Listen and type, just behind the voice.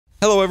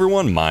Hello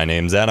everyone, my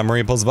name's Adam or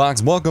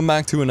EposVox. Welcome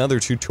back to another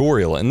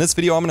tutorial. In this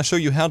video, I'm going to show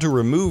you how to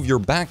remove your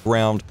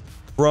background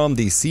from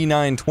the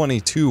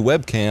C922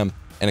 webcam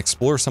and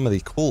explore some of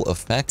the cool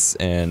effects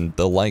and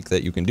the like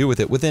that you can do with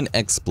it within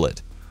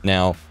XSplit.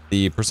 Now,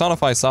 the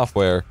Personify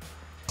software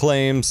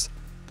claims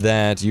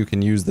that you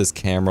can use this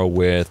camera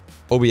with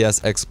OBS,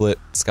 XSplit,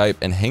 Skype,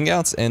 and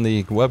Hangouts, and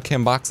the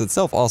webcam box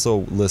itself also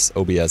lists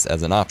OBS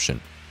as an option.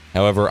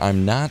 However,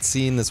 I'm not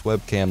seeing this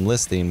webcam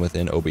listing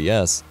within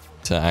OBS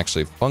to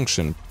actually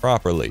function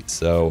properly,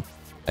 so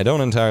I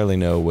don't entirely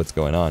know what's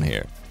going on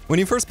here. When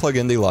you first plug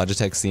in the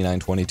Logitech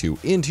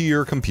C922 into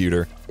your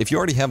computer, if you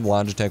already have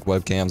Logitech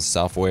webcams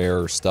software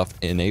or stuff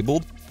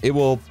enabled, it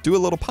will do a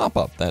little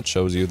pop-up that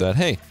shows you that,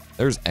 hey,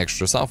 there's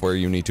extra software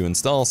you need to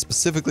install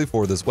specifically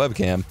for this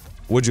webcam.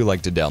 Would you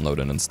like to download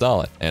and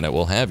install it? And it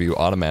will have you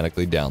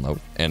automatically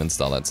download and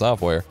install that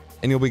software,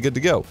 and you'll be good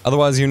to go.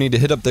 Otherwise, you need to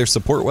hit up their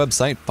support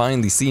website,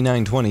 find the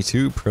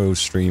C922 Pro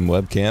Stream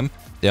webcam,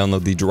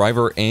 download the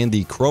driver and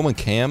the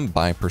ChromaCam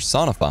by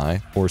Personify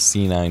for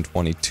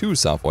C922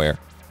 software,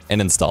 and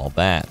install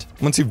that.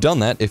 Once you've done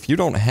that, if you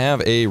don't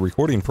have a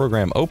recording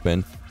program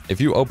open,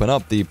 if you open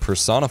up the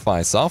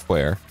Personify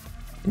software,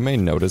 you may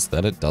notice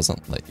that it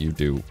doesn't let you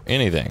do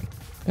anything.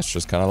 It's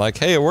just kind of like,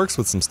 hey, it works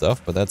with some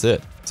stuff, but that's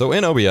it. So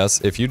in OBS,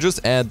 if you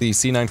just add the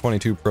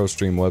C922 Pro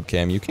Stream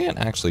webcam, you can't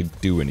actually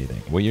do anything.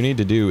 What you need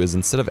to do is,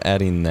 instead of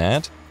adding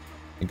that,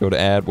 you go to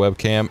add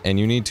webcam, and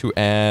you need to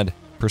add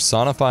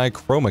Personify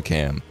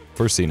ChromaCam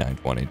for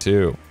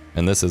C922.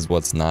 And this is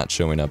what's not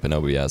showing up in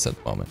OBS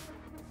at the moment.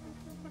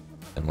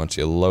 And once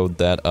you load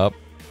that up,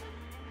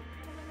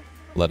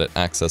 let it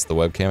access the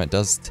webcam. It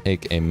does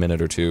take a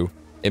minute or two.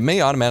 It may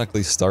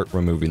automatically start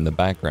removing the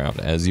background,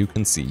 as you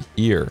can see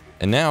here.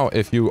 And now,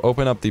 if you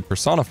open up the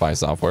Personify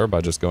software by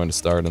just going to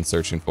Start and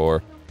searching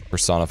for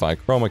Personify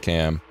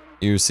ChromaCam,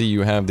 you see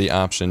you have the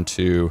option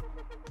to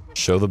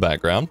show the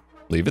background,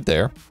 leave it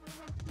there,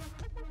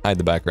 hide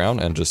the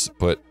background, and just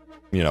put,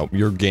 you know,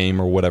 your game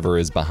or whatever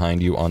is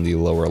behind you on the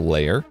lower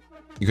layer.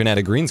 You can add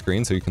a green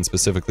screen, so you can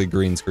specifically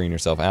green screen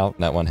yourself out.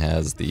 That one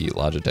has the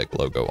Logitech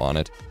logo on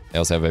it. They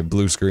also have a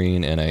blue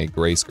screen and a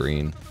gray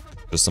screen.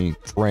 Just some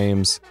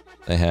frames.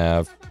 They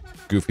have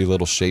goofy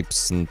little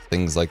shapes and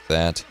things like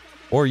that.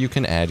 Or you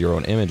can add your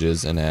own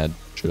images and add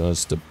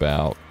just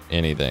about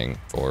anything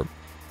for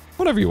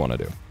whatever you want to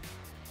do.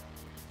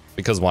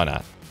 Because why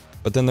not?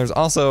 But then there's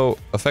also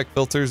effect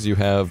filters. You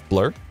have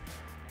blur,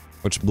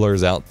 which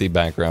blurs out the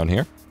background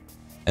here.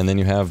 And then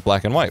you have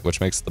black and white, which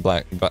makes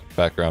the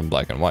background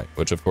black and white,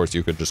 which of course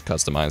you could just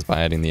customize by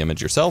adding the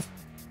image yourself.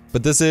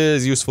 But this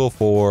is useful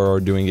for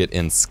doing it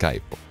in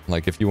Skype.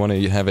 Like if you want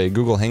to have a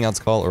Google Hangouts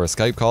call or a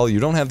Skype call, you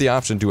don't have the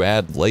option to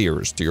add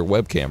layers to your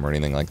webcam or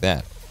anything like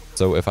that.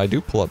 So if I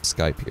do pull up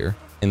Skype here,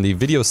 in the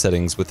video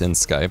settings within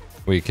Skype,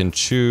 we can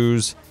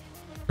choose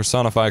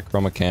Personify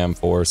ChromaCam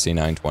for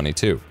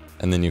C922.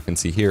 And then you can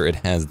see here it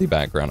has the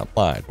background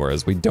applied,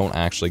 whereas we don't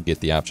actually get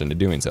the option to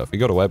doing so. If you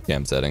go to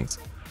webcam settings,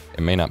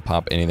 it may not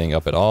pop anything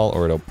up at all,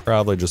 or it'll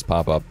probably just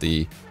pop up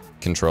the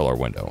controller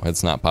window.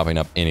 It's not popping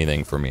up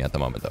anything for me at the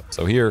moment though.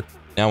 So here,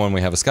 now when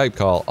we have a Skype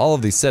call, all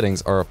of these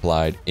settings are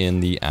applied in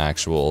the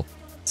actual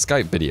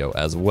Skype video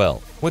as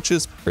well, which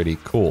is pretty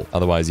cool.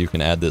 Otherwise, you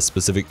can add the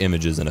specific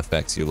images and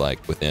effects you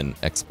like within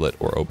XSplit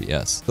or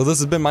OBS. So this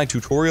has been my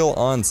tutorial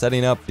on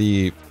setting up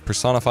the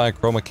Personify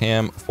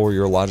ChromaCam for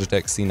your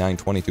Logitech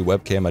C922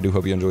 webcam. I do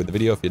hope you enjoyed the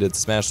video. If you did,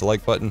 smash the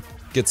like button,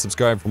 get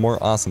subscribed for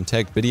more awesome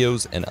tech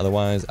videos, and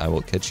otherwise, I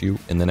will catch you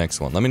in the next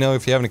one. Let me know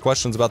if you have any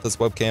questions about this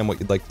webcam, what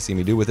you'd like to see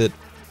me do with it,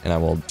 and I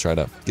will try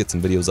to get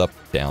some videos up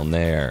down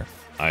there.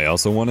 I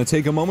also want to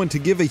take a moment to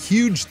give a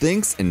huge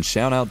thanks and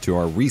shout out to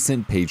our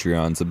recent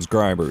Patreon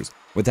subscribers.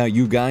 Without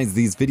you guys,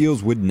 these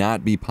videos would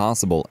not be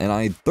possible, and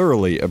I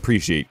thoroughly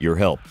appreciate your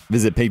help.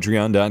 Visit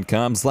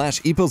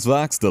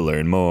patreon.com/EposVox to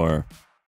learn more.